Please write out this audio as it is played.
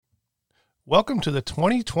Welcome to the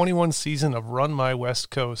 2021 season of Run My West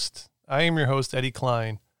Coast. I am your host, Eddie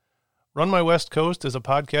Klein. Run My West Coast is a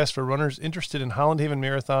podcast for runners interested in Holland Haven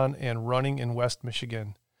Marathon and running in West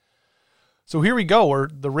Michigan. So here we go.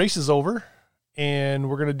 The race is over, and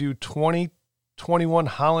we're going to do 2021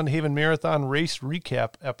 Holland Haven Marathon race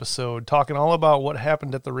recap episode, talking all about what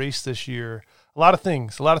happened at the race this year. A lot of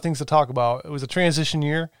things to talk about. It was a transition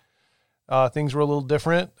year. Things were a little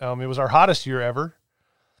different. It was our hottest year ever.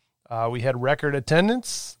 We had record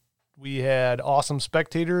attendance. We had awesome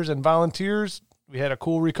spectators and volunteers. We had a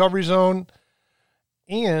cool recovery zone.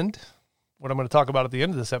 And what I'm going to talk about at the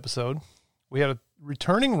end of this episode, we had a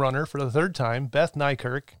returning runner for the third time. Beth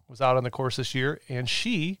Nykirk was out on the course this year, and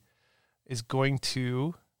she is going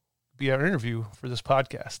to be our interview for this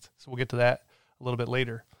podcast. So we'll get to that a little bit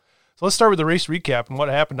later. So let's start with the race recap and what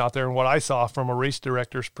happened out there and what I saw from a race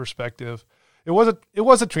director's perspective. It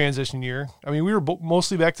was a transition year. I mean, we were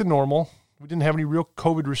mostly back to normal. We didn't have any real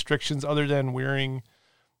COVID restrictions other than wearing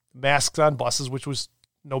masks on buses, which was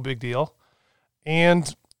no big deal.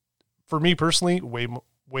 And for me personally,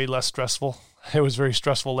 way less stressful. It was very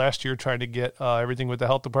stressful last year trying to get everything with the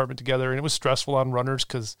health department together, and it was stressful on runners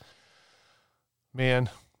because,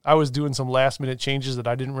 man, I was doing some last-minute changes that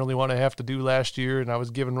I didn't really want to have to do last year, and I was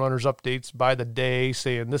giving runners updates by the day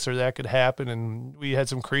saying this or that could happen, and we had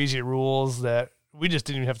some crazy rules that we just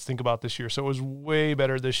didn't even have to think about this year. So it was way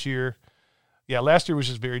better this year. Yeah, last year was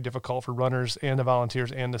just very difficult for runners and the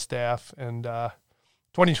volunteers and the staff, and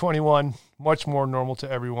 2021, much more normal to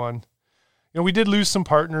everyone. You know, we did lose some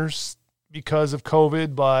partners because of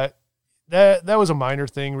COVID, but that was a minor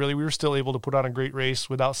thing, really. We were still able to put on a great race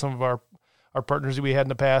without some of our partners that we had in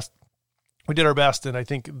the past. We did our best, and I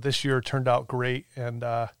think this year turned out great, and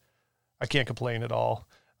I can't complain at all.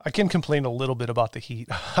 I can complain a little bit about the heat.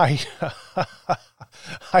 I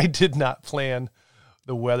did not plan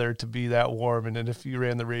the weather to be that warm, and if you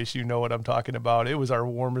ran the race, you know what I'm talking about. It was our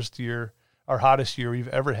warmest year, our hottest year we've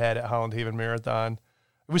ever had at Holland Haven Marathon.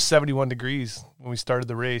 It was 71 degrees when we started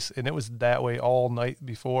the race, and it was that way all night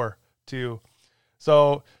before, too.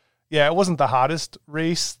 So, yeah, it wasn't the hottest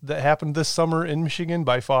race that happened this summer in Michigan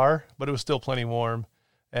by far, but it was still plenty warm.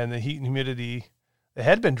 And the heat and humidity, it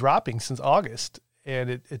had been dropping since August, and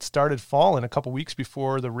it started falling a couple weeks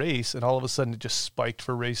before the race, and all of a sudden it just spiked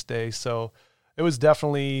for race day. So it was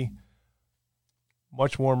definitely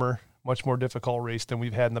much warmer, much more difficult race than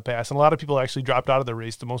we've had in the past. And a lot of people actually dropped out of the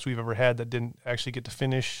race, the most we've ever had that didn't actually get to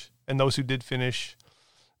finish. And those who did finish,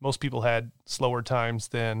 most people had slower times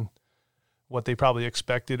than what they probably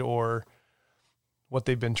expected or what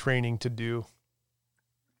they've been training to do.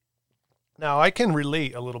 Now, I can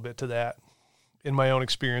relate a little bit to that in my own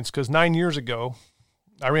experience because 9 years ago,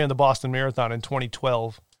 I ran the Boston Marathon in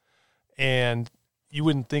 2012, and you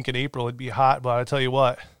wouldn't think in April it'd be hot, but I tell you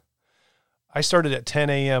what, I started at 10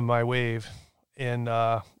 a.m. my wave, and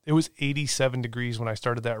it was 87 degrees when I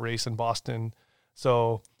started that race in Boston.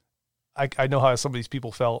 So I know how some of these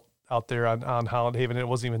people felt out there on Holland Haven. It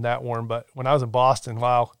wasn't even that warm, but when I was in Boston,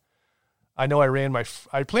 wow, I know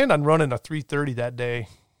I planned on running a 3:30 that day,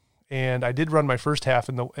 and I did run my first half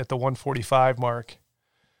at the 1:45 mark,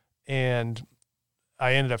 and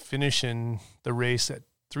I ended up finishing the race at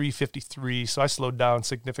 3:53, so I slowed down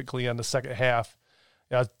significantly on the second half.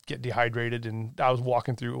 I was getting dehydrated, and I was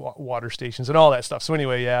walking through water stations and all that stuff. So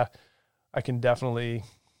anyway, yeah, I can definitely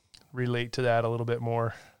relate to that a little bit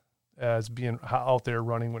more as being out there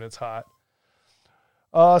running when it's hot.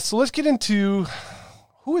 So let's get into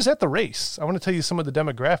who was at the race. I want to tell you some of the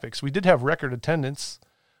demographics. We did have record attendance,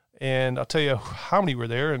 and I'll tell you how many were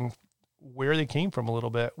there and where they came from a little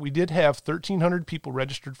bit. We did have 1,300 people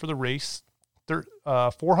registered for the race,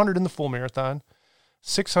 400 in the full marathon,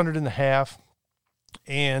 600 in the half,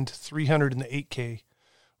 and 300 in the 8K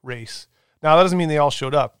race. Now, that doesn't mean they all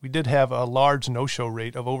showed up. We did have a large no-show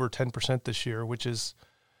rate of over 10% this year, which is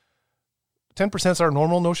 10% is our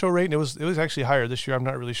normal no-show rate, and it was actually higher this year. I'm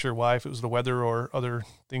not really sure why, if it was the weather or other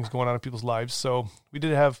things going on in people's lives. So we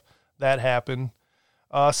did have that happen.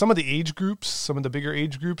 Some of the age groups, some of the bigger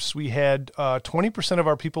age groups, we had 20% of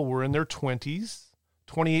our people were in their 20s,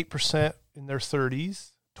 28% in their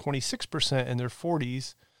 30s, 26% in their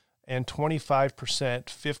 40s, and 25%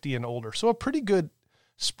 50 and older. So a pretty good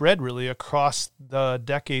spread, really, across the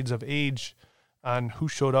decades of age on who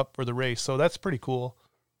showed up for the race. So that's pretty cool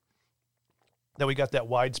that we got that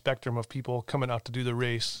wide spectrum of people coming out to do the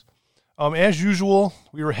race. As usual,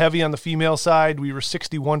 we were heavy on the female side. We were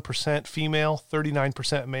 61% female,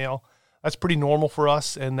 39% male. That's pretty normal for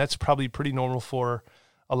us, and that's probably pretty normal for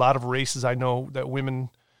a lot of races. I know that women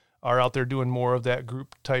are out there doing more of that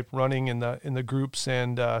group type running in the groups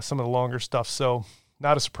and some of the longer stuff. So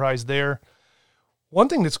not a surprise there. One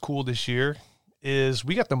thing that's cool this year is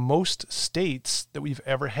we got the most states that we've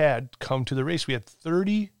ever had come to the race. We had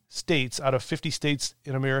 30 states out of 50 states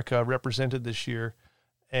in America represented this year,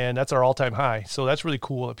 and that's our all-time high. So that's really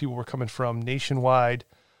cool that people were coming from nationwide,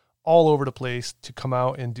 all over the place to come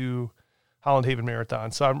out and do Holland Haven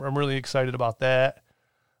Marathon. So I'm really excited about that.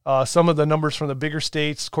 Some of the numbers from the bigger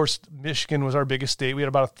states, of course, Michigan was our biggest state. We had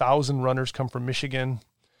about 1,000 runners come from Michigan,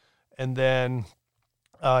 and then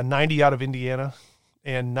 90 out of Indiana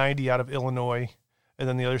and 90 out of Illinois. And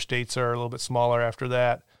then the other states are a little bit smaller after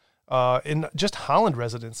that. In just Holland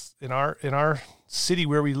residents, in our city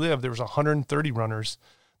where we live, there was 130 runners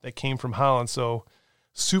that came from Holland. So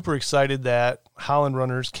super excited that Holland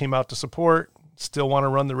runners came out to support, still want to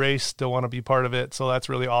run the race, still want to be part of it. So that's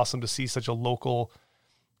really awesome to see such a local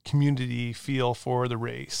community feel for the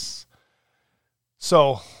race.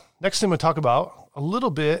 So next thing I'm going to talk about a little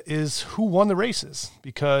bit is who won the races,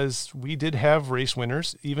 because we did have race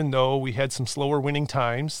winners, even though we had some slower winning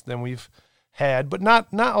times than we've had, but not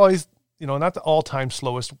always, not the all-time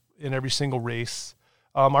slowest in every single race.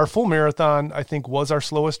 Our full marathon, I think, was our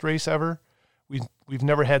slowest race ever. We've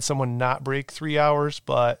never had someone not break 3 hours,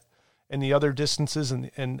 but in the other distances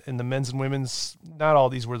and the men's and women's, not all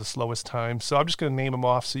these were the slowest times. So I'm just going to name them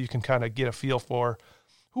off so you can kind of get a feel for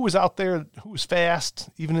who was out there, who was fast,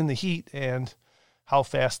 even in the heat, and how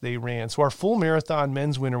fast they ran. So our full marathon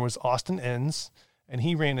men's winner was Austin Enns, and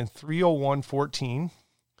he ran in 3:01:14.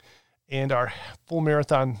 And our full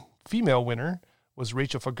marathon female winner was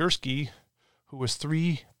Rachel Fagursky, who was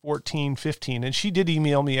 3:14:15. And she did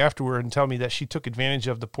email me afterward and tell me that she took advantage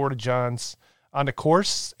of the Porta-Johns on the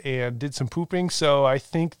course and did some pooping. So I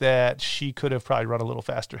think that she could have probably run a little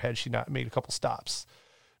faster had she not made a couple stops.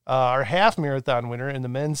 Our half marathon winner in the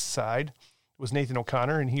men's side was Nathan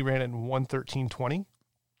O'Connor, and he ran in 1:13:20.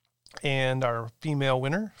 And our female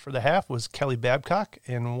winner for the half was Kelly Babcock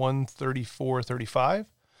in 1:34:35.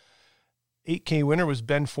 8K winner was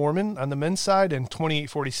Ben Foreman on the men's side in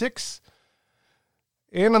 28:46.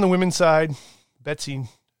 And on the women's side, Betsy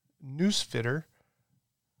Newsfitter.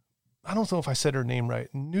 I don't know if I said her name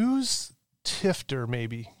right. News Tifter,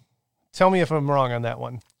 maybe. Tell me if I'm wrong on that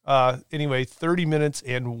one. Anyway, 30 minutes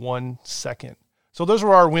and 1 second. So those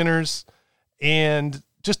were our winners. And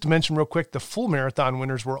just to mention real quick, the full marathon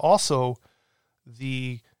winners were also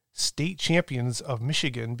the state champions of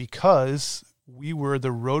Michigan, because we were the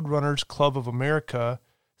Roadrunners Club of America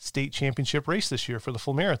state championship race this year for the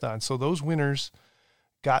full marathon. So those winners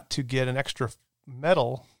got to get an extra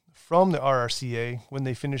medal from the RRCA when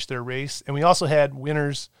they finished their race. And we also had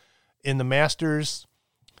winners in the Masters,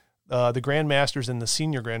 the Grandmasters, and the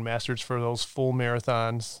Senior Grandmasters for those full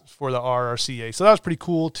marathons for the RRCA. So that was pretty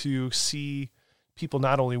cool to see people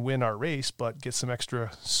not only win our race, but get some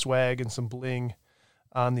extra swag and some bling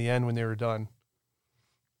on the end when they were done.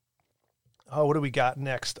 Oh, what do we got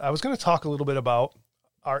next? I was going to talk a little bit about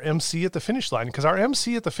our MC at the finish line, because our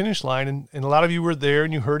MC at the finish line, and a lot of you were there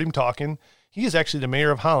and you heard him talking, he is actually the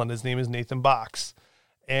mayor of Holland. His name is Nathan Box.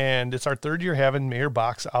 And it's our third year having Mayor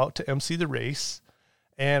Box out to MC the race.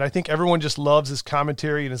 And I think everyone just loves his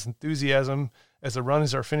commentary and his enthusiasm as the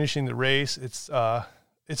runners are finishing the race. It's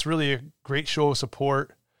really a great show of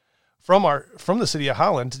support from the city of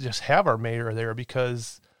Holland to just have our mayor there,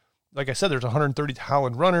 because, like I said, there's 130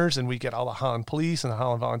 Holland runners, and we get all the Holland police and the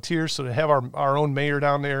Holland volunteers. So to have our own mayor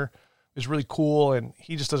down there is really cool. And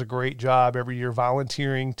he just does a great job every year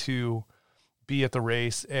volunteering to be at the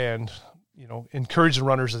race and, encourage the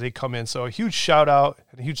runners as they come in. So a huge shout out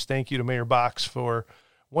and a huge thank you to Mayor Box for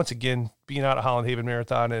once again being out at Holland Haven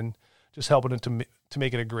Marathon and just helping it to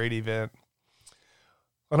make it a great event.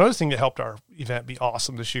 Another thing that helped our event be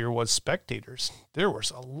awesome this year was spectators. There was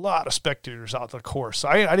a lot of spectators out on the course.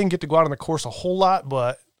 I didn't get to go out on the course a whole lot,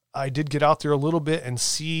 but I did get out there a little bit and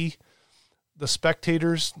see the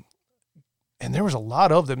spectators, and there was a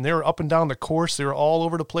lot of them. They were up and down the course. They were all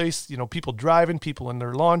over the place, people driving, people in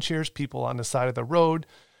their lawn chairs, people on the side of the road,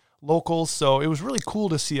 locals. So it was really cool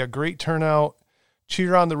to see a great turnout,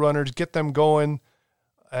 cheer on the runners, get them going,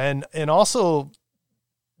 and also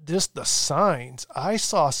just the signs. I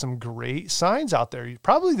saw some great signs out there.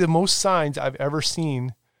 Probably the most signs I've ever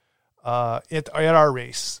seen at our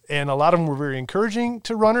race. And a lot of them were very encouraging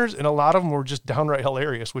to runners, and a lot of them were just downright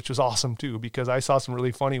hilarious, which was awesome too, because I saw some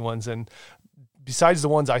really funny ones. And besides the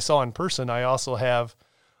ones I saw in person, I also have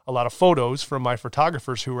a lot of photos from my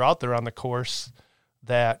photographers who were out there on the course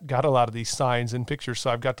that got a lot of these signs and pictures. So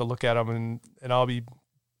I've got to look at them, and I'll be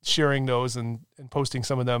sharing those and posting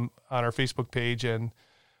some of them on our Facebook page and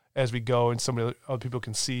as we go, and some of the other people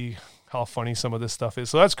can see how funny some of this stuff is.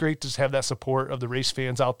 So that's great to just have that support of the race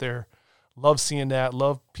fans out there love seeing that.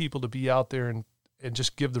 Love people to be out there and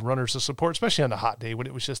just give the runners the support, especially on a hot day when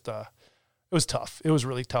it was just it was tough. It was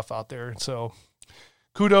really tough out there. And so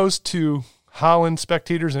kudos to Holland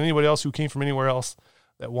spectators and anybody else who came from anywhere else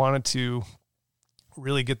that wanted to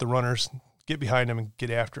really get the runners, get behind them and get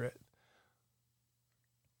after it.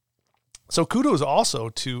 So kudos also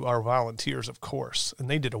to our volunteers, of course, and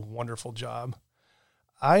they did a wonderful job.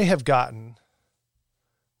 I have gotten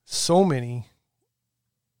so many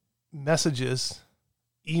messages,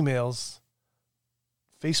 emails,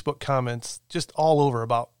 Facebook comments, just all over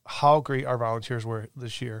about how great our volunteers were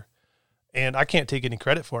this year. And I can't take any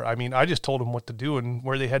credit for it. I mean, I just told them what to do and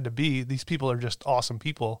where they had to be. These people are just awesome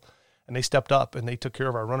people, and they stepped up and they took care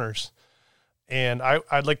of our runners. And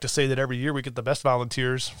I'd like to say that every year we get the best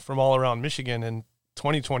volunteers from all around Michigan, and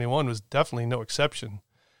 2021 was definitely no exception.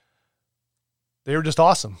 They were just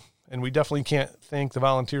awesome, and we definitely can't thank the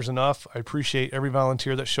volunteers enough. I appreciate every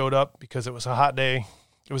volunteer that showed up because it was a hot day.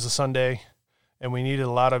 It was a Sunday, and we needed a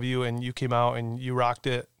lot of you, and you came out and you rocked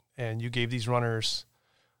it, and you gave these runners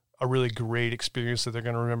a really great experience that they're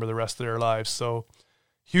going to remember the rest of their lives. So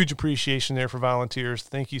huge appreciation there for volunteers.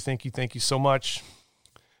 Thank you so much.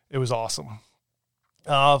 It was awesome.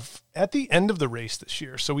 At the end of the race this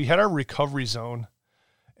year, so we had our recovery zone,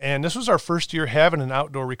 and this was our first year having an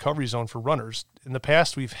outdoor recovery zone for runners. In the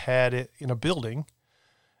past, we've had it in a building,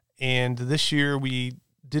 and this year we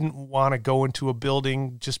didn't want to go into a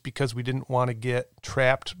building just because we didn't want to get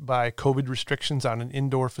trapped by COVID restrictions on an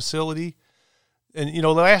indoor facility. And,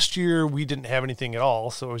 last year we didn't have anything at all,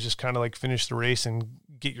 so it was just kind of like finish the race and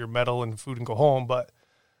get your medal and food and go home. But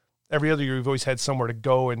every other year we've always had somewhere to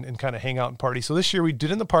go and kind of hang out and party. So this year we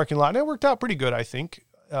did in the parking lot, and it worked out pretty good, I think.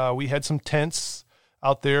 We had some tents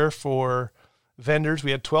out there for vendors.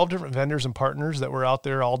 We had 12 different vendors and partners that were out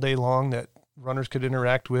there all day long that runners could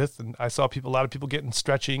interact with. And I saw a lot of people getting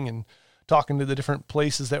stretching and talking to the different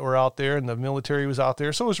places that were out there, and the military was out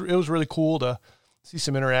there. So it was really cool to see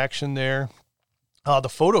some interaction there. The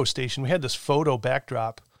photo station, we had this photo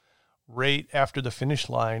backdrop right after the finish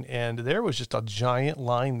line, and there was just a giant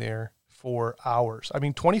line there for hours. I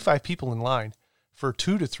mean, 25 people in line for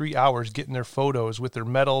 2 to 3 hours getting their photos with their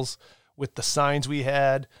medals, with the signs we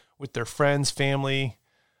had, with their friends, family,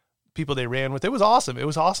 people they ran with. It was awesome. It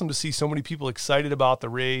was awesome to see so many people excited about the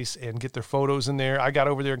race and get their photos in there. I got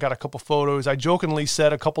over there and got a couple photos. I jokingly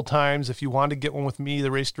said a couple times, if you wanted to get one with me,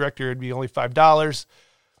 the race director, it'd be only $5.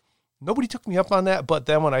 Nobody took me up on that, but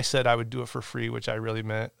then when I said I would do it for free, which I really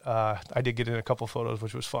meant, I did get in a couple photos,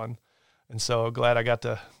 which was fun. And so glad I got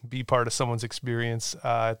to be part of someone's experience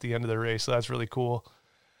at the end of the race. So that's really cool.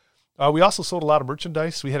 We also sold a lot of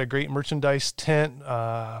merchandise. We had a great merchandise tent.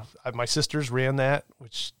 My sisters ran that,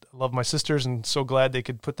 which I love my sisters, and so glad they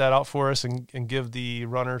could put that out for us and give the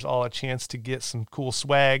runners all a chance to get some cool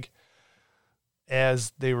swag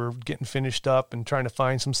as they were getting finished up and trying to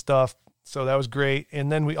find some stuff. So that was great.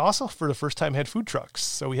 And then we also, for the first time, had food trucks.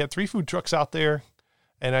 So we had 3 food trucks out there,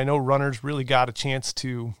 and I know runners really got a chance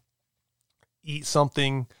to eat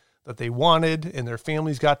something that they wanted, and their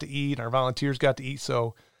families got to eat, and our volunteers got to eat.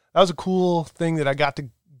 So that was a cool thing that I got to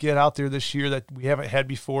get out there this year that we haven't had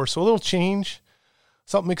before. So a little change,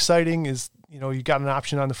 something exciting is, you got an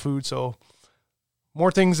option on the food. So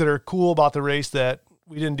more things that are cool about the race that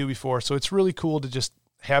we didn't do before. So it's really cool to just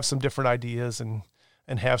have some different ideas and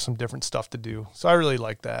have some different stuff to do. So I really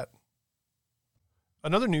like that.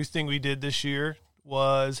 Another new thing we did this year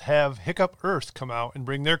was have Hiccup Earth come out and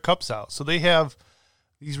bring their cups out. So they have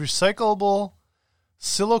these recyclable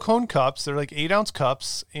silicone cups. They're like 8-ounce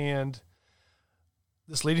cups. And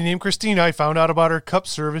this lady named Christina, I found out about her cup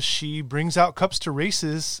service. She brings out cups to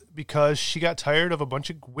races because she got tired of a bunch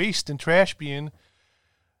of waste and trash being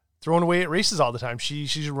thrown away at races all the time.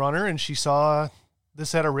 She's a runner, and she saw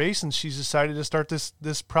this at a race, and she's decided to start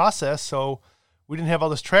this process. So we didn't have all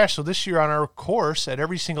this trash. So this year on our course, at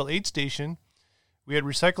every single aid station, we had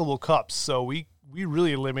recyclable cups. So we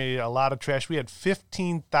really eliminated a lot of trash. We had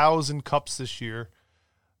 15,000 cups this year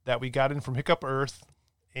that we got in from Hiccup Earth,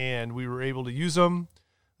 and we were able to use them.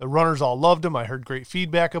 The runners all loved them. I heard great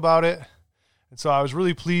feedback about it. And so I was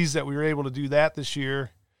really pleased that we were able to do that this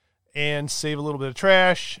year and save a little bit of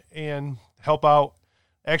trash and help out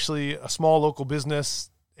actually a small local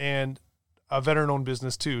business and a veteran-owned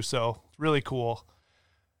business too. So really cool.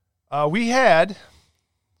 We had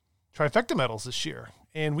trifecta medals this year,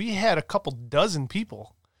 and we had a couple dozen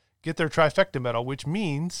people get their trifecta medal, which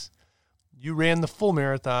means you ran the full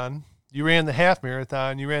marathon, you ran the half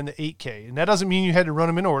marathon, you ran the 8K. And that doesn't mean you had to run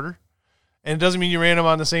them in order, and it doesn't mean you ran them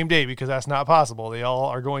on the same day, because that's not possible. They all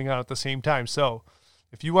are going on at the same time. So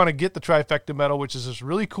if you want to get the trifecta medal, which is this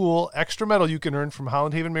really cool extra medal you can earn from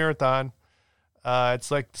Holland Haven Marathon,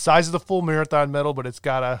 It's like the size of the full marathon medal, but it's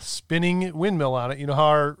got a spinning windmill on it. You know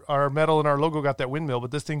how our medal and our logo got that windmill,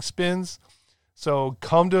 but this thing spins. So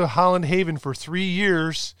come to Holland Haven for 3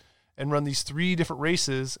 years and run these 3 different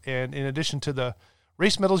races. And in addition to the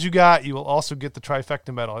race medals you got, you will also get the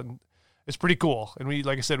trifecta medal. And it's pretty cool. And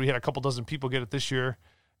like I said, we had a couple dozen people get it this year.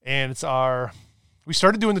 And we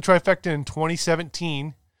started doing the trifecta in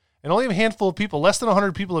 2017, and only a handful of people, less than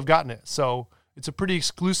 100 people have gotten it. So it's a pretty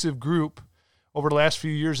exclusive group over the last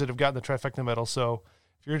few years that have gotten the trifecta medal. So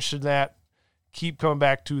if you're interested in that, keep coming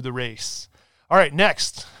back to the race. All right,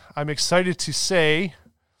 next, I'm excited to say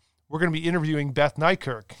we're going to be interviewing Beth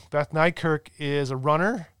Nykirk. Beth Nykirk is a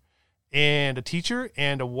runner and a teacher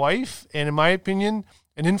and a wife, and in my opinion,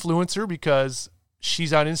 an influencer because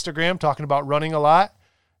she's on Instagram talking about running a lot,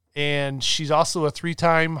 and she's also a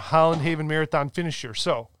 3-time Holland Haven Marathon finisher.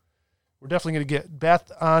 So we're definitely going to get Beth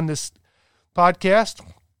on this podcast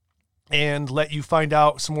and let you find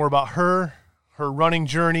out some more about her running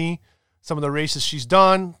journey, some of the races she's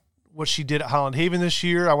done, what she did at Holland Haven this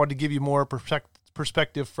year. I wanted to give you more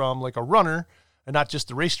perspective from like a runner and not just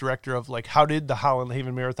the race director of like how did the Holland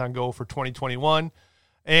Haven Marathon go for 2021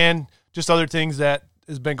 and just other things that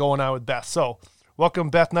has been going on with Beth. So welcome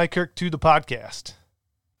Beth Nykirk to the podcast.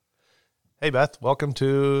 Hey Beth, welcome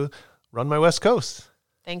to Run My West Coast.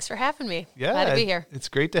 Thanks for having me. Yeah, glad to be here. It's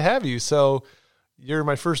great to have you. So you're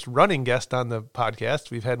my first running guest on the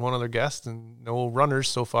podcast. We've had one other guest and no runners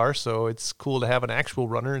so far. So it's cool to have an actual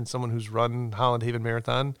runner and someone who's run Holland Haven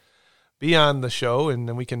Marathon be on the show. And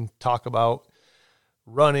then we can talk about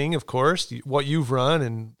running, of course, what you've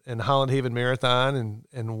run and Holland Haven Marathon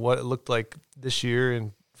and what it looked like this year.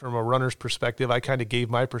 And from a runner's perspective, I kind of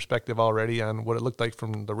gave my perspective already on what it looked like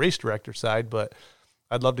from the race director side, but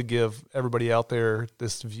I'd love to give everybody out there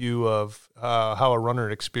this view of how a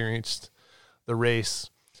runner experienced the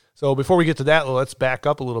race. So before we get to that, let's back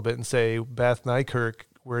up a little bit and say, Beth Nykirk,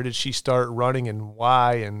 where did she start running and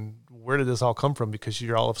why, and where did this all come from? Because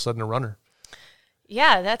you're all of a sudden a runner.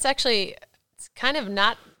 Yeah, that's actually, it's kind of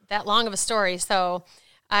not that long of a story. So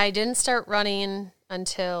I didn't start running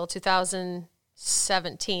until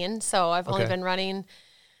 2017. So I've only been running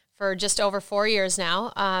for just over 4 years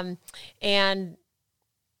now. And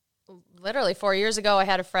literally 4 years ago, I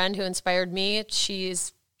had a friend who inspired me.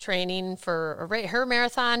 She's training for her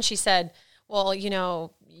marathon. She said, well, you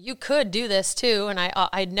know, you could do this too. And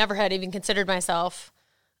I'd never had even considered myself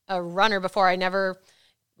a runner before. I never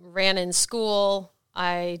ran in school.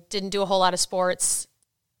 I didn't do a whole lot of sports.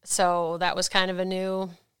 So that was kind of a new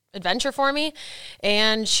adventure for me.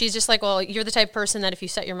 And she's just like, well, you're the type of person that if you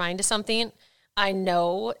set your mind to something, I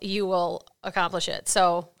know you will accomplish it.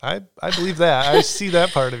 So I believe that. I see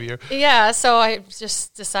that part of you. Yeah. So I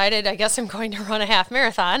just decided, I guess I'm going to run a half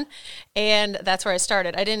marathon. And that's where I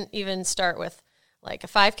started. I didn't even start with like a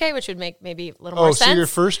 5K, which would make maybe a little more sense. Oh, so your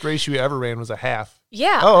first race you ever ran was a half?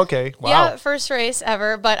 Yeah. Oh, okay. Wow. Yeah, first race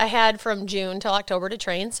ever. But I had from June till October to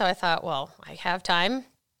train. So I thought, well, I have time.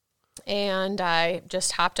 And I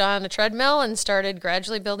just hopped on a treadmill and started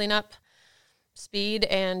gradually building up speed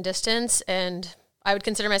and distance, and I would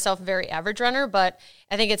consider myself a very average runner, but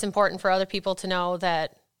I think it's important for other people to know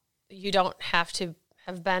that you don't have to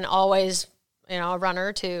have been always, you know, a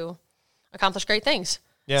runner to accomplish great things.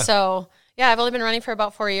 Yeah. So, yeah, I've only been running for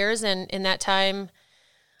about 4 years, and in that time,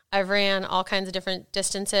 I've ran all kinds of different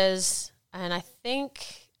distances, and I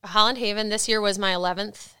think Holland Haven this year was my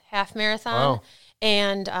 11th half marathon. Wow.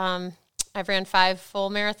 And I've ran 5 full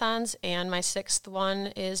marathons, and my 6th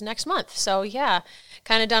one is next month. So, yeah,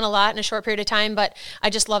 kind of done a lot in a short period of time, but I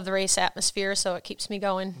just love the race atmosphere, so it keeps me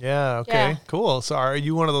going. Yeah, okay, yeah. Cool. So are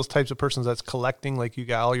you one of those types of persons that's collecting, like you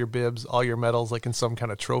got all your bibs, all your medals, like in some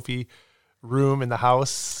kind of trophy room in the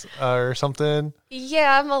house or something?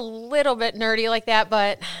 Yeah, I'm a little bit nerdy like that,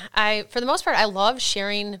 but for the most part, I love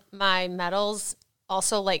sharing my medals.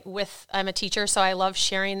 Also, like I'm a teacher, so I love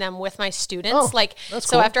sharing them with my students. That's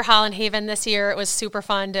so cool. After Holland Haven this year, it was super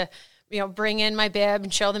fun to, bring in my bib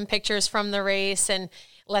and show them pictures from the race and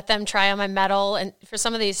let them try on my medal. And for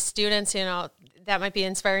some of these students, that might be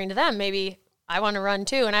inspiring to them. Maybe I want to run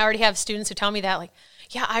too. And I already have students who tell me that, like,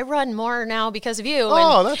 yeah, I run more now because of you.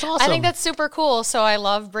 Oh, and that's awesome. I think that's super cool. So I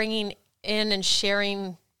love bringing in and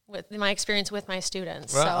sharing with my experience with my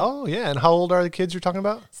students. Well, so. Oh, yeah. And how old are the kids you're talking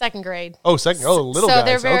about? 2nd grade. Oh, second. Oh, little guys. So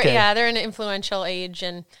they're very, okay. they're an influential age.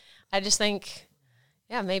 And I just think,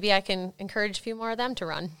 maybe I can encourage a few more of them to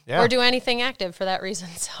run or do anything active for that reason.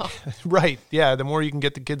 So Right. Yeah. The more you can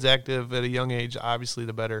get the kids active at a young age, obviously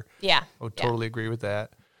the better. Yeah. I would totally agree with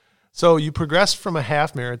that. So you progressed from a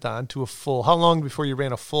half marathon to a full. How long before you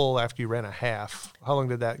ran a full after you ran a half? How long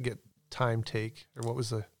did that time take? Or what was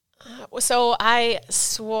the... So I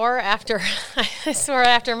swore after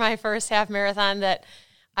my first half marathon that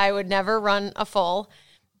I would never run a full.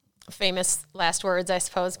 Famous last words, I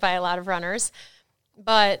suppose, by a lot of runners.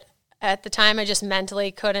 But at the time, I just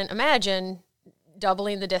mentally couldn't imagine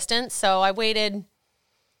doubling the distance. So I waited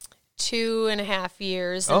 2.5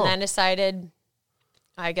 years and then decided,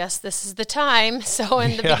 I guess this is the time. So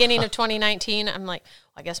in the beginning of 2019, I'm like,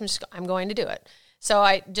 well, I guess I'm going to do it. So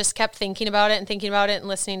I just kept thinking about it and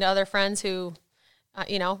listening to other friends who,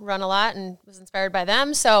 run a lot and was inspired by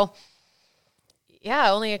them. So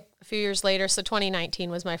yeah, only a few years later. So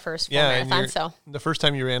 2019 was my first full marathon. So the first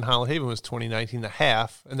time you ran Holland Haven was 2019, the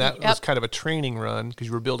half. And that was kind of a training run because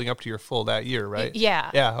you were building up to your full that year, right?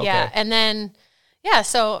 Yeah. Yeah. Okay. Yeah. And then,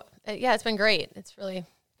 so it's been great. It's really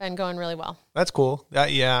been going really well. That's cool.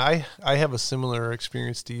 I have a similar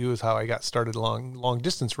experience to you as how I got started long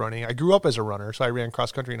distance running. I grew up as a runner, so I ran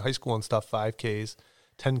cross country in high school and stuff, 5Ks,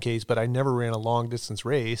 10Ks, but I never ran a long distance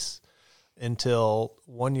race until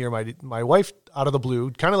one year my wife, out of the blue,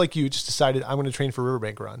 kind of like you, just decided I'm going to train for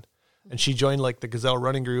Riverbank Run. And she joined like the Gazelle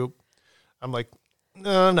running group. I'm like,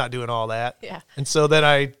 no, I'm not doing all that. Yeah. And so then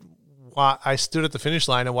I stood at the finish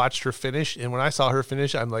line and watched her finish. And when I saw her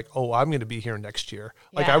finish, I'm like, oh, I'm going to be here next year.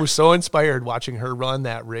 Like I was so inspired watching her run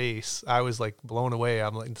that race. I was like blown away.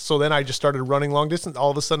 I'm like, so then I just started running long distance. All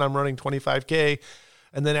of a sudden I'm running 25K.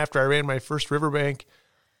 And then after I ran my first Riverbank,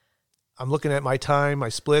 I'm looking at my time, my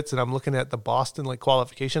splits, and I'm looking at the Boston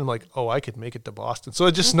qualification. I'm like, oh, I could make it to Boston. So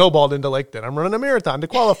it just snowballed into that I'm running a marathon to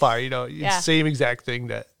qualify. Same exact thing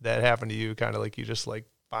that happened to you, kind of like you just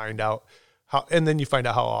find out how, and then you find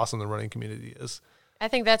out how awesome the running community is. I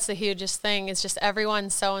think that's the hugest thing. It's just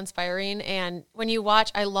everyone's so inspiring. And when you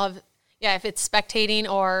watch, I love, if it's spectating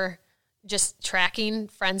or just tracking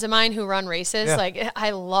friends of mine who run races,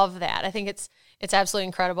 I love that. I think it's absolutely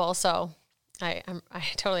incredible. So I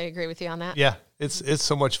totally agree with you on that. Yeah, it's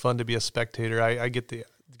so much fun to be a spectator. I get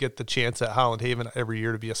the chance at Holland Haven every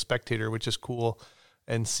year to be a spectator, which is cool,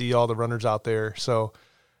 and see all the runners out there. So,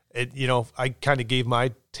 I kind of gave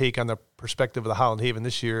my take on the perspective of the Holland Haven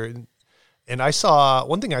this year, and I saw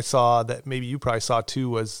one thing I saw that maybe you probably saw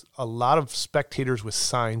too was a lot of spectators with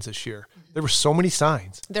signs this year. There were so many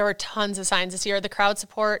signs. There were tons of signs this year. The crowd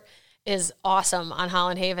support is awesome on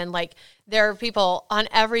Holland Haven. There are people on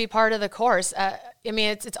every part of the course.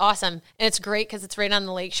 It's awesome. And it's great because it's right on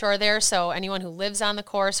the lakeshore there. So anyone who lives on the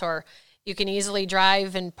course, or you can easily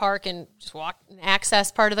drive and park and just walk and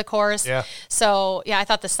access part of the course. Yeah. So, I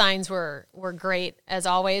thought the signs were great as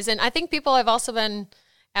always. And I think people have also been,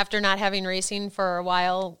 after not having racing for a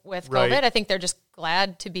while with COVID, I think they're just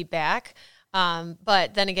glad to be back.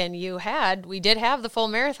 But then again, we did have the full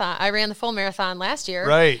marathon. I ran the full marathon last year.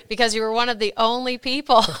 Right. Because you were one of the only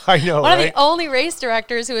people. I know, one of the only race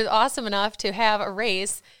directors who was awesome enough to have a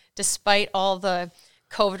race despite all the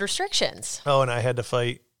COVID restrictions. Oh, and I had to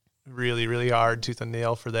fight really, really hard, tooth and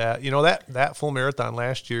nail for that. That full marathon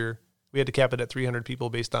last year, we had to cap it at 300 people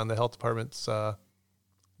based on the health department's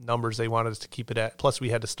numbers they wanted us to keep it at. Plus we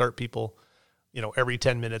had to start people, every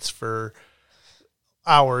 10 minutes for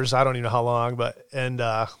hours. I don't even know how long, but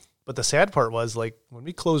the sad part was when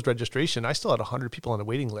we closed registration, I still had 100 people on the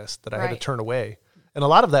waiting list that I had to turn away. And a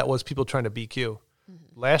lot of that was people trying to BQ.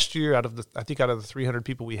 Mm-hmm. Last year, out of the 300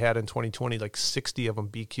 people we had in 2020, 60 of them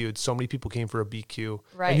BQ'd. So many people came for a BQ.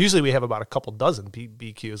 Right. And usually we have about a couple dozen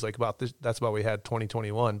BQs, that's about what we had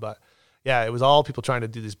 2021. But yeah, it was all people trying to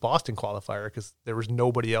do this Boston qualifier because there was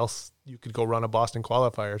nobody else you could go run a Boston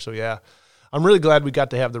qualifier. So yeah, I'm really glad we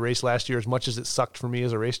got to have the race last year, as much as it sucked for me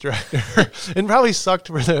as a race director and probably sucked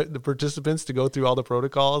for the participants to go through all the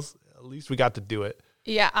protocols. At least we got to do it.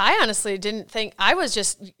 Yeah, I honestly didn't think,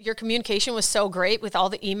 your communication was so great with all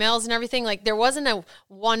the emails and everything. There wasn't a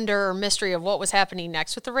wonder or mystery of what was happening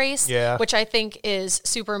next with the race, which I think is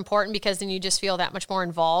super important because then you just feel that much more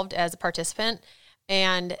involved as a participant.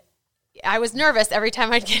 And I was nervous every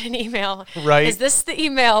time I'd get an email. Right. Is this the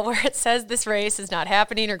email where it says this race is not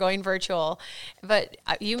happening or going virtual? But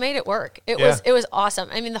you made it work. It was awesome.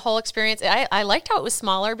 The whole experience, I liked how it was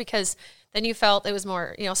smaller because then you felt it was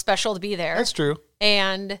more, special to be there. That's true.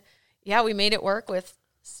 And we made it work with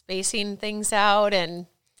spacing things out and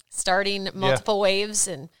starting multiple waves,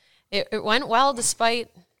 and it went well despite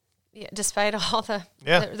all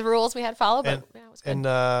the rules we had to follow. But it was good.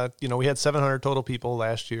 And we had 700 total people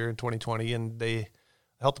last year in 2020, and the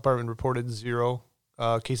health department reported 0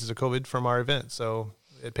 cases of COVID from our event. So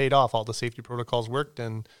it paid off. All the safety protocols worked,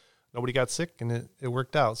 and nobody got sick, and it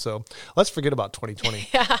worked out. So let's forget about 2020.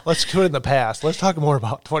 Let's put it in the past. Let's talk more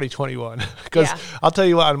about 2021. Because I'll tell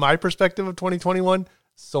you what, on my perspective of 2021,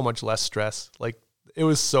 so much less stress. it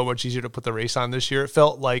was so much easier to put the race on this year. It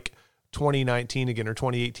felt like 2019 again or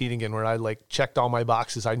 2018 again, where I like checked all my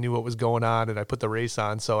boxes. I knew what was going on and I put the race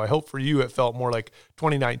on. So I hope for you, it felt more like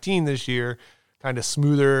 2019 this year, kind of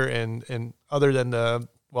smoother and other than the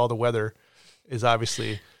weather is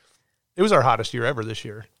obviously, it was our hottest year ever this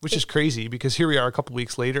year, which is crazy because here we are a couple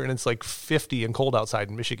weeks later and it's like 50 and cold outside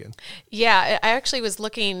in Michigan. Yeah, I actually was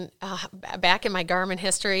looking back in my Garmin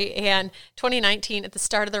history, and 2019 at the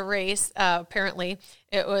start of the race, apparently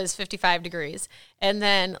it was 55 degrees. And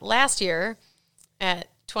then last year at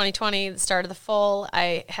 2020, the start of the full,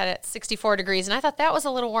 I had it 64 degrees, and I thought that was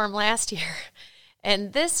a little warm last year.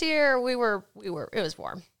 And this year it was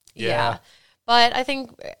warm. Yeah. But I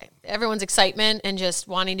think everyone's excitement and just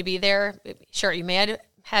wanting to be there. Sure, you may have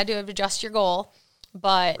had to adjust your goal,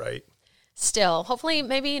 but still, hopefully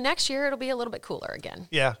maybe next year it'll be a little bit cooler again.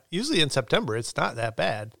 Yeah, usually in September it's not that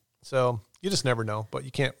bad. So you just never know, but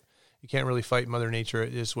you can't really fight Mother Nature.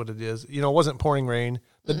 It is what it is. You know, it wasn't pouring rain.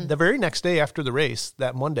 The very next day after the race,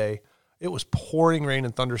 that Monday, it was pouring rain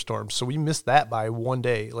and thunderstorms. So we missed that by one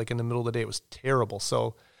day. Like in the middle of the day, it was terrible.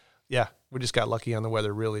 So yeah, we just got lucky on the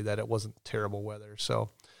weather, really, that it wasn't terrible weather. So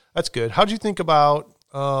that's good. How'd you think about,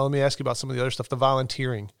 let me ask you about some of the other stuff, the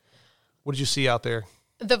volunteering. What did you see out there?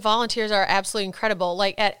 The volunteers are absolutely incredible.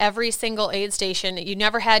 Like at every single aid station, you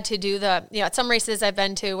never had to do at some races I've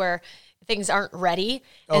been to where things aren't ready.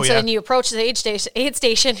 And so then you approach the aid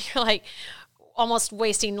station, you're like almost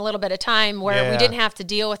wasting a little bit of time where we didn't have to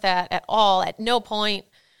deal with that at all. At no point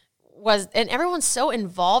and everyone's so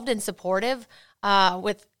involved and supportive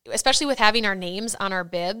especially with having our names on our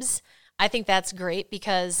bibs. I think that's great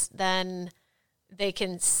because then they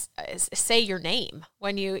can say your name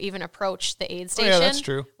when you even approach the aid station. Oh, yeah, that's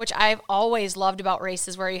true. Which I've always loved about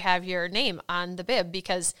races where you have your name on the bib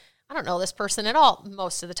because I don't know this person at all.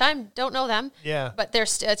 Most of the time, don't know them. Yeah. But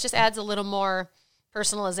it just adds a little more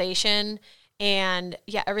personalization and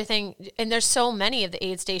everything. And there's so many of the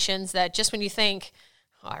aid stations that just when you think,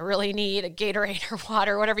 I really need a Gatorade or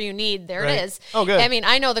water, whatever you need, there it is. Oh, good. I mean,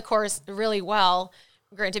 I know the course really well,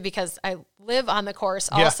 granted, because I live on the course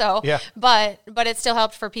also. Yeah. But it still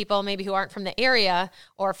helped for people maybe who aren't from the area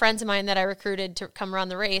or friends of mine that I recruited to come run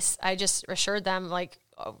the race. I just assured them,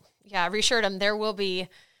 reassured them there will be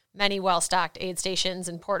many well-stocked aid stations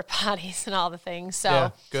and porta potties and all the things.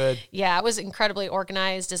 So, good. Yeah, it was incredibly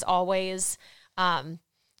organized as always.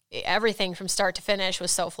 Everything from start to finish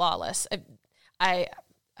was so flawless.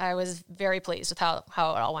 I was very pleased with how it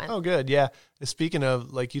all went. Oh, good. Yeah. Speaking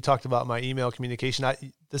of, like you talked about my email communication,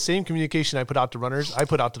 the same communication I put out to runners, I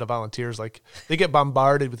put out to the volunteers. Like they get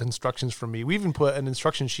bombarded with instructions from me. We even put an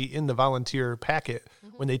instruction sheet in the volunteer packet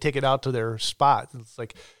when they take it out to their spot. It's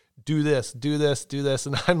like, do this, do this, do this.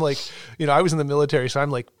 And I'm like, I was in the military, so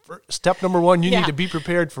I'm like, step number one, you need to be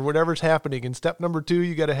prepared for whatever's happening. And step number two,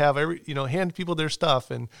 you got to have hand people their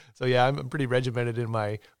stuff. And so, I'm pretty regimented in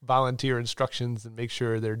my volunteer instructions and make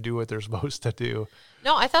sure they do what they're supposed to do.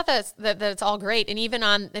 No, I thought that's all great. And even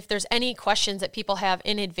if there's any questions that people have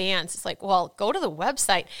in advance, it's like, well, go to the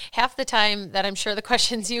website. Half the time that I'm sure the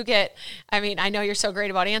questions you get, I mean, I know you're so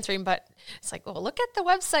great about answering, but it's like, well, look at the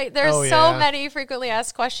website. There's so many frequently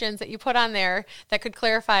asked questions that you put on there that could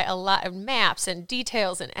clarify a lot of maps and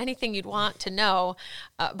details and anything you'd want to know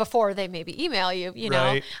before they maybe email you,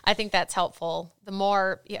 know. I think that's helpful. The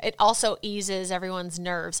more, it also eases everyone's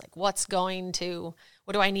nerves. Like what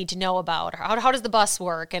do I need to know about? Or how does the bus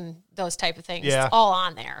work and those type of things? Yeah. It's all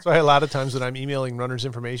on there. So a lot of times when I'm emailing runners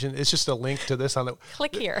information, it's just a link to this on the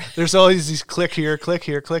click here. There's always these click here,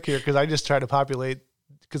 because I just try to populate.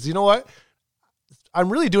 Because you know what? I'm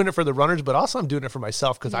really doing it for the runners, but also I'm doing it for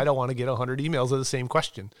myself because I don't want to get 100 emails of the same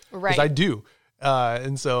question. Right. Because I do.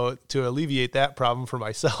 And so to alleviate that problem for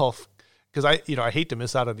myself, because I hate to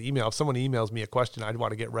miss out on the email. If someone emails me a question, I'd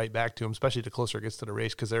want to get right back to them, especially the closer it gets to the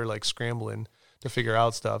race because they're like scrambling to figure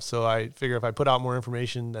out stuff. So I figure if I put out more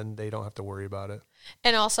information, then they don't have to worry about it.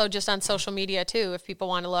 And also just on social media too, if people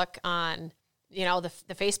want to look on the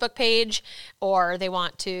Facebook page or they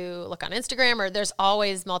want to look on Instagram, or there's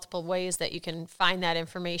always multiple ways that you can find that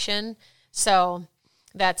information. So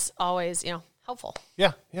that's always, helpful.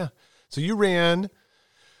 Yeah. Yeah. So you ran,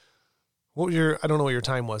 I don't know what your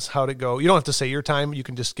time was. How'd it go? You don't have to say your time. You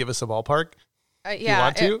can just give us a ballpark.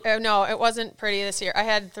 Yeah. You want to? No, it wasn't pretty this year. I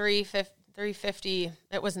had 350.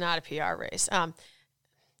 It was not a PR race.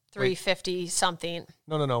 350 something.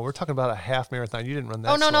 No. We're talking about a half marathon. You didn't run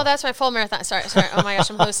that. Oh, no, that's my full marathon. Sorry. Oh my gosh,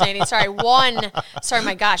 I'm hallucinating. Sorry.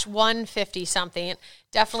 150 something.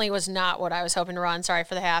 Definitely was not what I was hoping to run. Sorry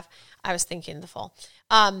for the half. I was thinking the full.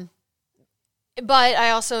 But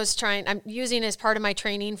I also was I'm using as part of my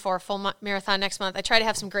training for a full marathon next month. I try to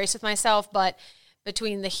have some grace with myself, but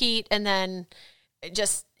between the heat and then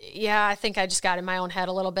just, I think I just got in my own head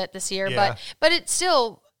a little bit this year. Yeah. But it's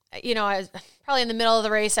still, I was probably in the middle of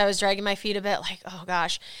the race. I was dragging my feet a bit like, oh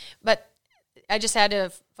gosh. But I just had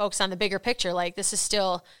to focus on the bigger picture. Like, this is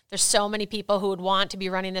still, there's so many people who would want to be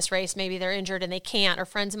running this race. Maybe they're injured and they can't, or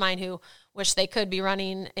friends of mine who wish they could be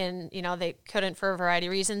running and, they couldn't for a variety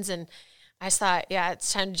of reasons. And I just thought,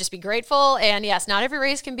 it's time to just be grateful. And yes, not every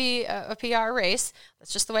race can be a PR race.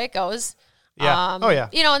 That's just the way it goes. Yeah. And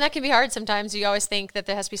that can be hard sometimes. You always think that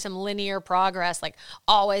there has to be some linear progress, like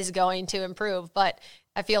always going to improve. But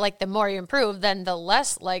I feel like the more you improve, then the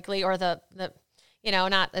less likely, or the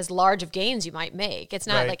not as large of gains you might make. It's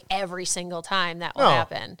not like every single time that will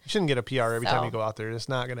happen. You shouldn't get a PR every time you go out there. It's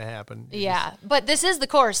not going to happen. But this is the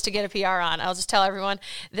course to get a PR on. I'll just tell everyone,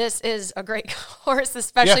 this is a great course,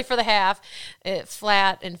 especially for the half. It's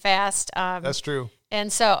flat and fast. That's true.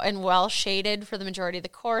 And well shaded for the majority of the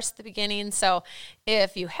course at the beginning. So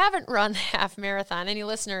if you haven't run the half marathon, any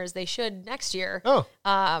listeners, they should next year. Or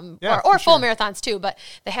full marathons too. But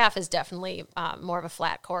the half is definitely more of a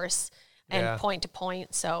flat course and point to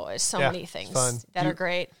point. So there's many things that are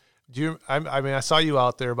great. I saw you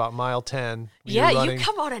out there about mile 10. You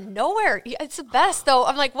come out of nowhere. It's the best, though.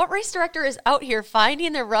 I'm like, what race director is out here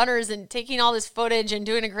finding their runners and taking all this footage and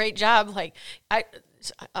doing a great job? Like,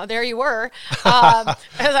 there you were, as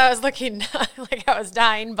I was looking like I was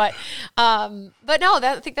dying. But no,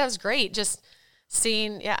 I think that was great. Just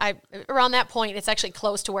seeing, around that point, it's actually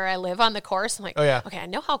close to where I live on the course. I'm like, okay, I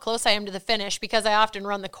know how close I am to the finish because I often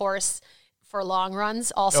run the course for long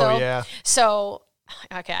runs also. So,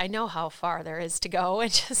 okay, I know how far there is to go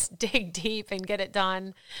and just dig deep and get it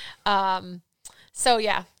done. Do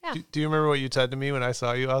you remember what you said to me when I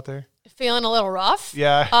saw you out there? Feeling a little rough?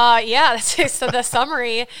 Yeah. So the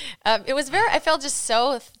summary, it was I felt just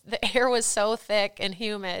the air was so thick and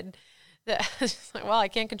humid that I was just like, well, I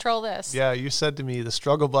can't control this. Yeah, you said to me, the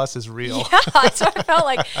struggle bus is real. Yeah, that's what I felt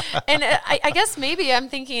like. And I guess maybe I'm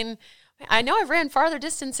thinking, I know I've ran farther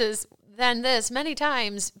distances than this many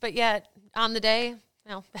times, but yet on the day,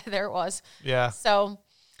 there it was. Yeah. So,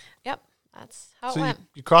 that's how it went.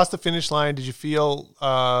 You crossed the finish line. Did you feel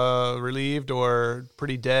relieved or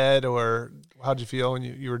pretty dead, or how did you feel when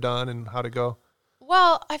you were done, and how'd it go?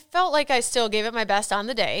 Well, I felt like I still gave it my best on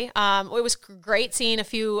the day. It was great seeing a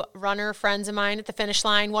few runner friends of mine at the finish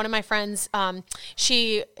line. One of my friends,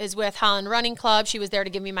 she is with Holland Running Club. She was there to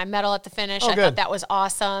give me my medal at the finish. I thought that was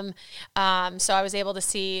awesome. So I was able to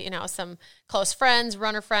see, some close friends,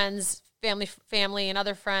 runner friends, family and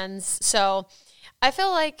other friends. So I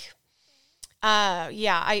feel like,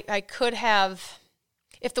 I could have,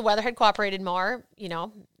 if the weather had cooperated more,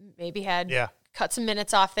 maybe had cut some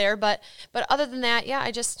minutes off there. But other than that,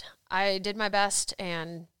 I did my best,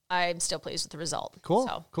 and I'm still pleased with the result.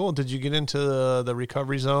 Cool. Did you get into the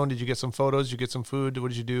recovery zone? Did you get some photos? Did you get some food? What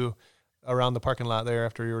did you do around the parking lot there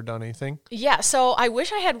after you were done? Anything? Yeah. So I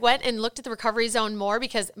wish I had went and looked at the recovery zone more,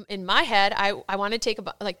 because in my head, I want to take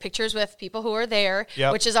pictures with people who are there,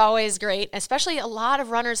 which is always great, especially a lot of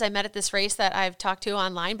runners I met at this race that I've talked to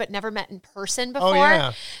online, but never met in person before. Oh,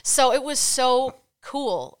 yeah. So it was so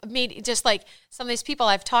cool. I mean, just like some of these people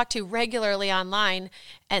I've talked to regularly online,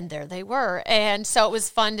 and there they were. And so it was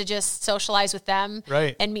fun to just socialize with them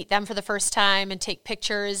and meet them for the first time and take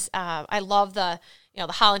pictures. I love the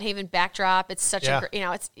Holland Haven backdrop. It's such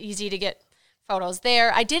it's easy to get photos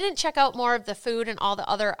there. I didn't check out more of the food and all the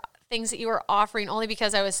other things that you were offering, only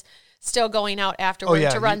because I was still going out afterward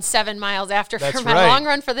to run 7 miles after for my long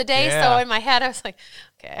run for the day. So in my head, I was like,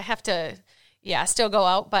 okay, I have to, still go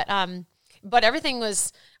out. But everything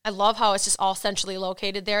was, I love how it's just all centrally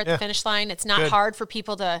located there at the finish line. It's not hard for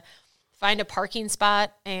people to find a parking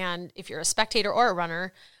spot. And if you're a spectator or a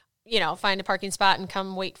runner, find a parking spot and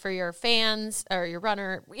come wait for your fans or your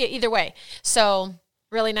runner, either way. So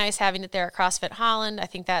really nice having it there at CrossFit Holland. I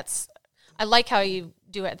think I like how you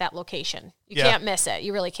do it at that location. You can't miss it.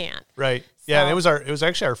 You really can't. Right. So. Yeah. And it was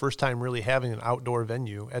actually our first time really having an outdoor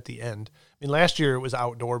venue at the end. I mean, last year it was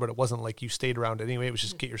outdoor, but it wasn't like you stayed around anyway. It was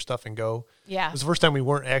just get your stuff and go. Yeah. It was the first time we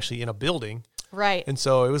weren't actually in a building. Right. And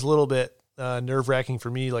so it was a little bit nerve-wracking for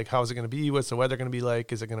me, like, how is it going to be? What's the weather going to be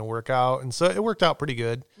like? Is it going to work out? And so it worked out pretty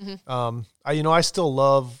good. Mm-hmm. I still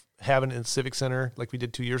love having it in the Civic Center like we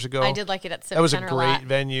did 2 years ago. I did like it at Civic Center. That was a great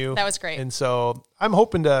venue. That was great. And so I'm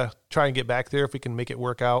hoping to try and get back there if we can make it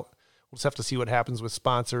work out. We'll just have to see what happens with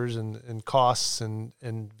sponsors and costs and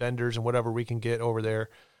vendors and whatever we can get over there.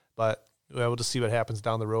 But we'll just see what happens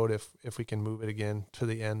down the road if we can move it again to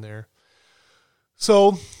the end there.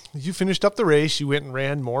 So you finished up the race. You went and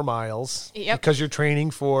ran more miles. Yep. Because you're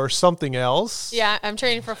training for something else. Yeah, I'm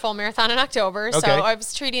training for a full marathon in October. Okay. So I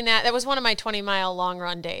was treating that. That was one of my 20-mile long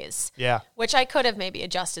run days. Yeah. Which I could have maybe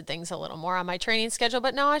adjusted things a little more on my training schedule.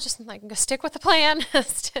 But no, I just like stick with the plan.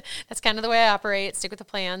 That's kind of the way I operate. Stick with the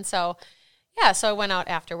plan. So, yeah, so I went out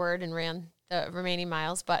afterward and ran the remaining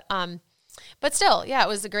miles. But still, yeah, it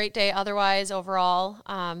was a great day otherwise overall.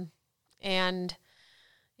 And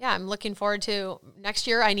yeah, I'm looking forward to next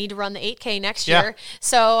year. I need to run the 8K next year.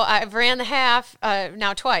 So I've ran the half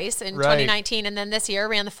now twice in 2019, and then this year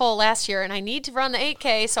ran the full last year, and I need to run the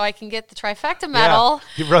 8K so I can get the trifecta medal. Yeah.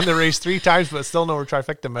 You've run the race 3 times, but still no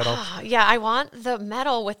trifecta medal. Yeah, I want the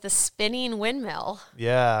medal with the spinning windmill.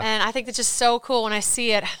 Yeah. And I think it's just so cool when I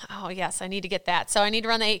see it. Oh, yes, I need to get that. So I need to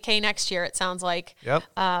run the 8K next year, it sounds like. Yep.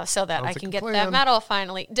 So that I can get that medal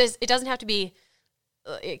finally. It doesn't have to be...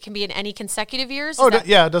 It can be in any consecutive years?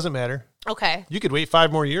 Yeah, it doesn't matter. Okay. You could wait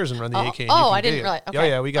 5 more years and run the 8K. I didn't realize. Okay.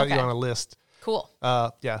 Yeah, we got you on a list. Cool.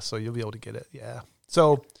 Yeah, so you'll be able to get it. Yeah.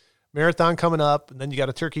 So marathon coming up, and then you got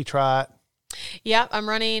a turkey trot. Yeah, I'm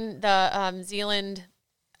running the Zealand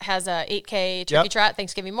has a 8K turkey trot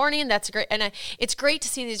Thanksgiving morning. That's great. And it's great to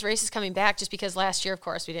see these races coming back just because last year, of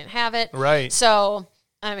course, we didn't have it. Right. So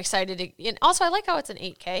I'm excited to, and also I like how it's an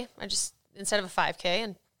 8K. I just, instead of a 5K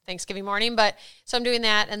and Thanksgiving morning, but so I'm doing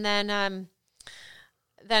that. And then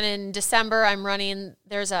in December, I'm running,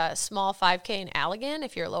 there's a small 5K in Allegan.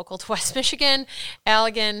 If you're local to West Michigan,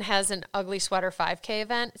 Allegan has an ugly sweater 5K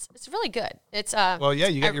event. It's really good. It's well, yeah,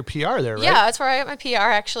 you got your PR there, right? Yeah, that's where I got my PR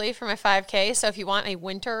actually for my 5K. So if you want a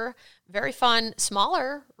winter, very fun,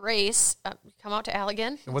 smaller race, come out to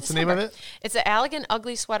Allegan. And what's the name of it? It's the Allegan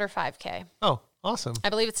Ugly Sweater 5K. Oh, awesome. I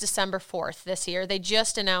believe it's December 4th this year. They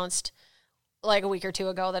just announced like a week or two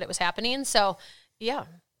ago that it was happening. So yeah,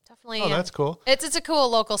 definitely. Oh, that's cool. It's a cool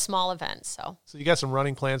local small event. So you got some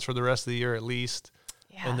running plans for the rest of the year at least.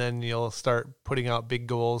 Yeah. And then you'll start putting out big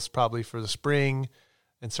goals probably for the spring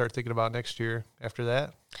and start thinking about next year after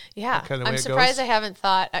that. Yeah. Kind of I'm surprised I haven't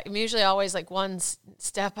thought. I'm usually always like one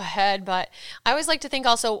step ahead, but I always like to think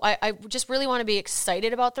also, I just really want to be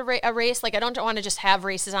excited about a race. Like I don't want to just have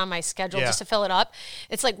races on my schedule just to fill it up.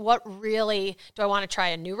 It's like, what really, do I want to try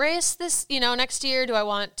a new race next year? Do I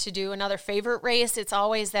want to do another favorite race? It's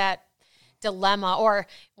always that dilemma. Or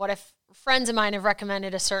what if friends of mine have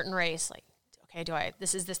recommended a certain race? Like, okay,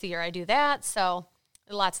 this is the year I do that. So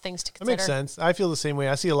lots of things to consider. That makes sense. I feel the same way.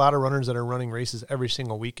 I see a lot of runners that are running races every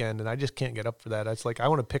single weekend, and I just can't get up for that. It's like I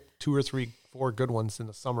want to pick 2 or 3, 4 good ones in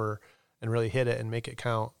the summer and really hit it and make it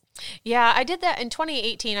count. Yeah, I did that in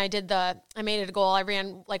 2018. I made it a goal. I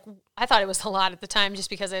ran I thought it was a lot at the time just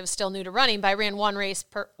because I was still new to running, but I ran one race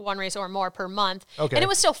or more per month. Okay. And it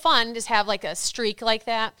was still fun to have like a streak like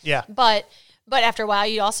that. Yeah. But after a while,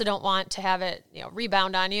 you also don't want to have it,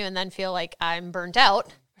 rebound on you and then feel like I'm burnt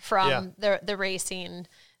out from the racing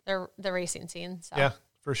scene. So. Yeah,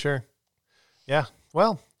 for sure. Yeah.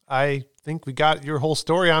 Well, I think we got your whole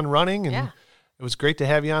story on running, and it was great to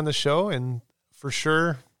have you on the show. And for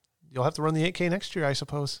sure, you'll have to run the 8K next year, I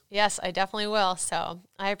suppose. Yes, I definitely will. So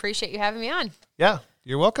I appreciate you having me on. Yeah,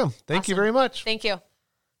 you're welcome. Thank you very much. Thank you.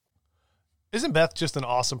 Isn't Beth just an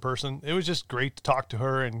awesome person? It was just great to talk to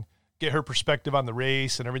her and get her perspective on the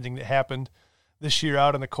race and everything that happened this year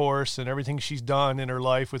out on the course and everything she's done in her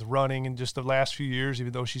life with running in just the last few years,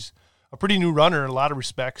 even though she's a pretty new runner in a lot of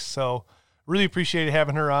respects. So really appreciated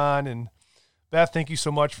having her on. And Beth, thank you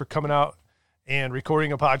so much for coming out and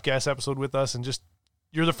recording a podcast episode with us. And just,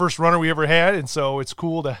 you're the first runner we ever had. And so it's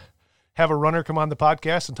cool to have a runner come on the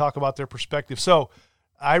podcast and talk about their perspective. So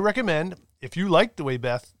I recommend, if you like the way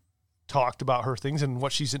Beth talked about her things and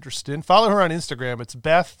what she's interested in, follow her on Instagram. It's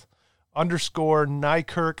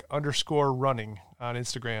Beth_Nykirk_running on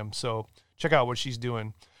Instagram. So check out what she's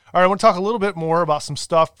doing. All right, I want to talk a little bit more about some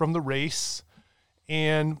stuff from the race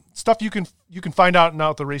and stuff you can find out now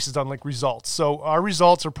that the race is done, like results. So our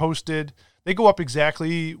results are posted. They go up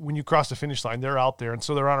exactly when you cross the finish line. They're out there. And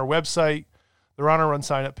so they're on our website. They're on our Run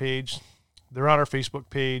Sign Up page. They're on our Facebook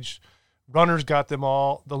page. Runners got them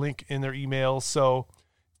all, the link in their emails. So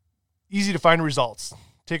easy to find results.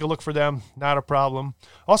 Take a look for them. Not a problem.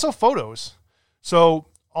 Also photos. So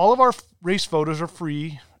all of our race photos are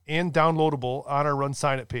free and downloadable on our Run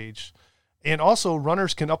Sign Up page. And also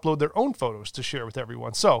runners can upload their own photos to share with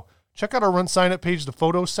everyone. So check out our Run Sign Up page, the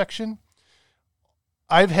photos section.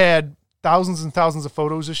 I've had thousands and thousands of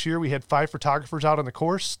photos this year. We had 5 photographers out on the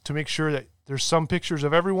course to make sure that there's some pictures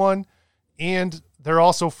of everyone, and they're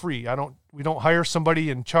also free. We don't hire somebody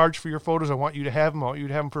and charge for your photos. I want you to have them. I want you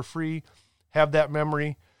to have them for free. Have that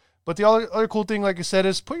memory. But the other cool thing, like I said,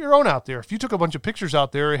 is put your own out there. If you took a bunch of pictures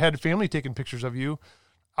out there or had family taking pictures of you,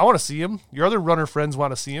 I want to see them. Your other runner friends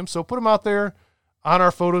want to see them. So put them out there on our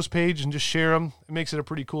photos page and just share them. It makes it a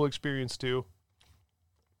pretty cool experience too.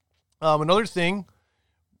 Another thing,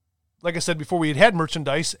 like I said before, we had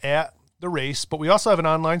merchandise at the race, but we also have an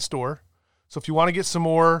online store. So if you want to get some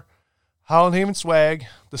more Holland Haven swag,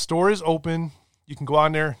 the store is open. You can go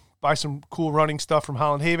on there, buy some cool running stuff from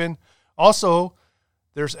Holland Haven. Also,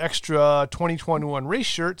 there's extra 2021 race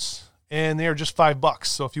shirts, and they are just $5.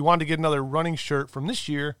 So if you want to get another running shirt from this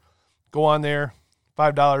year, go on there,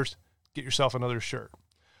 $5, get yourself another shirt.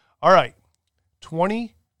 All right,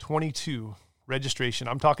 2022 registration.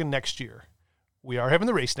 I'm talking next year. We are having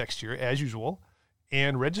the race next year, as usual,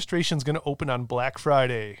 and registration is going to open on Black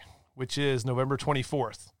Friday, which is November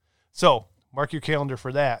 24th. So mark your calendar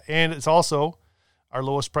for that. And it's also our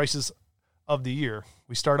lowest prices of the year.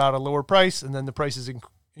 We start out at a lower price, and then the prices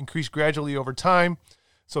increase gradually over time.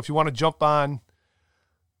 So if you want to jump on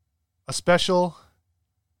a special,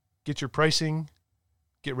 get your pricing,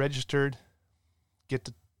 get registered, get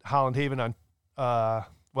to Holland Haven on,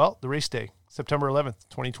 the race day, September 11th,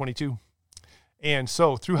 2022. And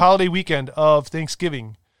so through holiday weekend of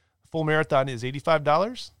Thanksgiving, full marathon is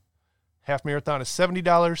 $85. Half marathon is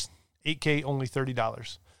 $70. 8K only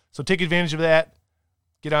 $30. So take advantage of that.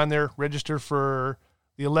 Get on there, register for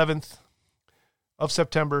the 11th of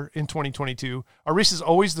September in 2022. Our race is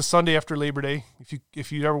always the Sunday after Labor Day.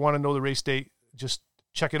 If you ever want to know the race date, just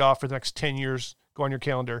check it off for the next 10 years. Go on your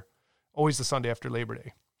calendar. Always the Sunday after Labor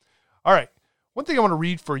Day. All right. One thing I want to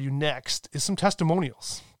read for you next is some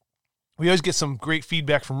testimonials. We always get some great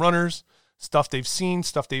feedback from runners, stuff they've seen,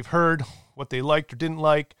 stuff they've heard, what they liked or didn't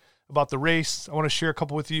like about the race. I want to share a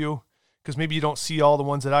couple with you because maybe you don't see all the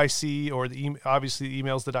ones that I see or obviously the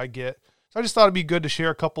emails that I get. So I just thought it'd be good to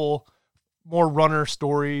share a couple more runner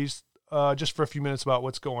stories just for a few minutes about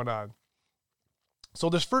what's going on. So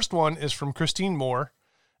this first one is from Christine Moore,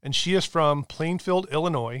 and she is from Plainfield,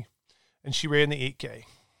 Illinois, and she ran the 8K.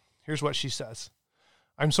 Here's what she says.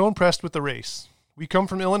 I'm so impressed with the race. We come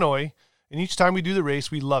from Illinois, and each time we do the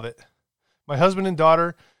race, we love it. My husband and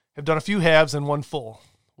daughter have done a few halves and one full.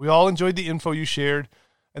 We all enjoyed the info you shared,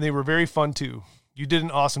 and they were very fun too. You did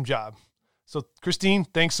an awesome job. So, Christine,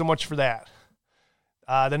 thanks so much for that.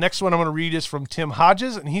 The next one I'm going to read is from Tim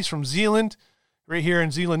Hodges, and he's from Zeeland, right here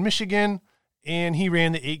in Zeeland, Michigan, and he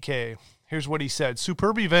ran the 8K. Here's what he said.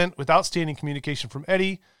 Superb event with outstanding communication from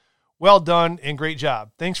Eddie. Well done and great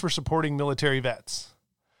job. Thanks for supporting military vets.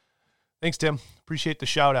 Thanks, Tim. Appreciate the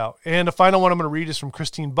shout out. And the final one I'm going to read is from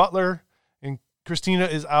Christine Butler. And Christina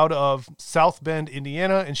is out of South Bend,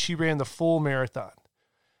 Indiana, and she ran the full marathon.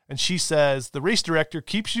 And she says, the race director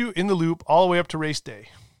keeps you in the loop all the way up to race day.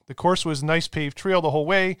 The course was nice paved trail the whole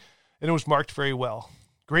way, and it was marked very well.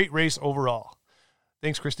 Great race overall.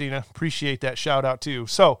 Thanks, Christina. Appreciate that shout out too.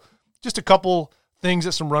 So just a couple things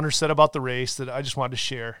that some runners said about the race that I just wanted to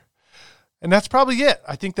share. And that's probably it.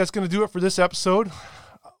 I think that's going to do it for this episode.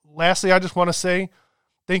 Lastly, I just want to say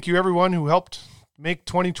thank you everyone who helped make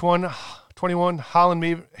 2021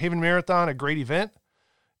 Holland Haven Marathon a great event.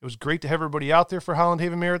 It was great to have everybody out there for Holland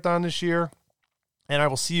Haven Marathon this year. And I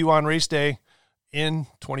will see you on race day in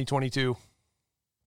 2022.